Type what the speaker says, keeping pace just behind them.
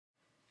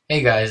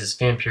Hey guys, it's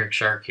Vampiric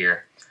Shark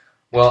here.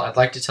 Well, I'd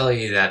like to tell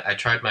you that I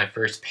tried my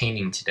first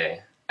painting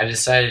today. I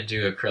decided to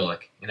do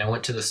acrylic, and I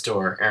went to the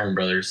store, Aaron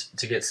Brothers,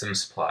 to get some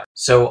supplies.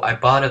 So I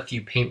bought a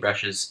few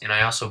paintbrushes, and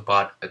I also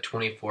bought a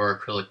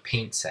 24 acrylic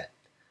paint set.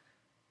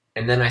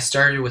 And then I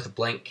started with a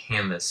blank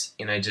canvas,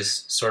 and I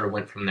just sort of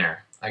went from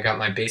there. I got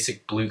my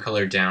basic blue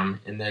color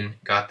down, and then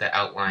got the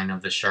outline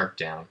of the shark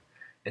down.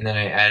 And then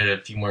I added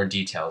a few more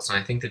details, and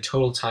I think the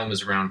total time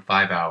was around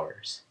 5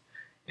 hours.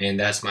 And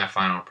that's my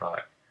final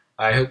product.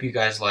 I hope you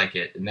guys like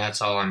it, and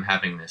that's all I'm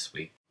having this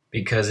week,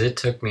 because it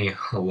took me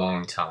a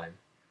long time.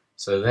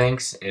 So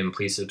thanks, and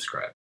please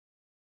subscribe.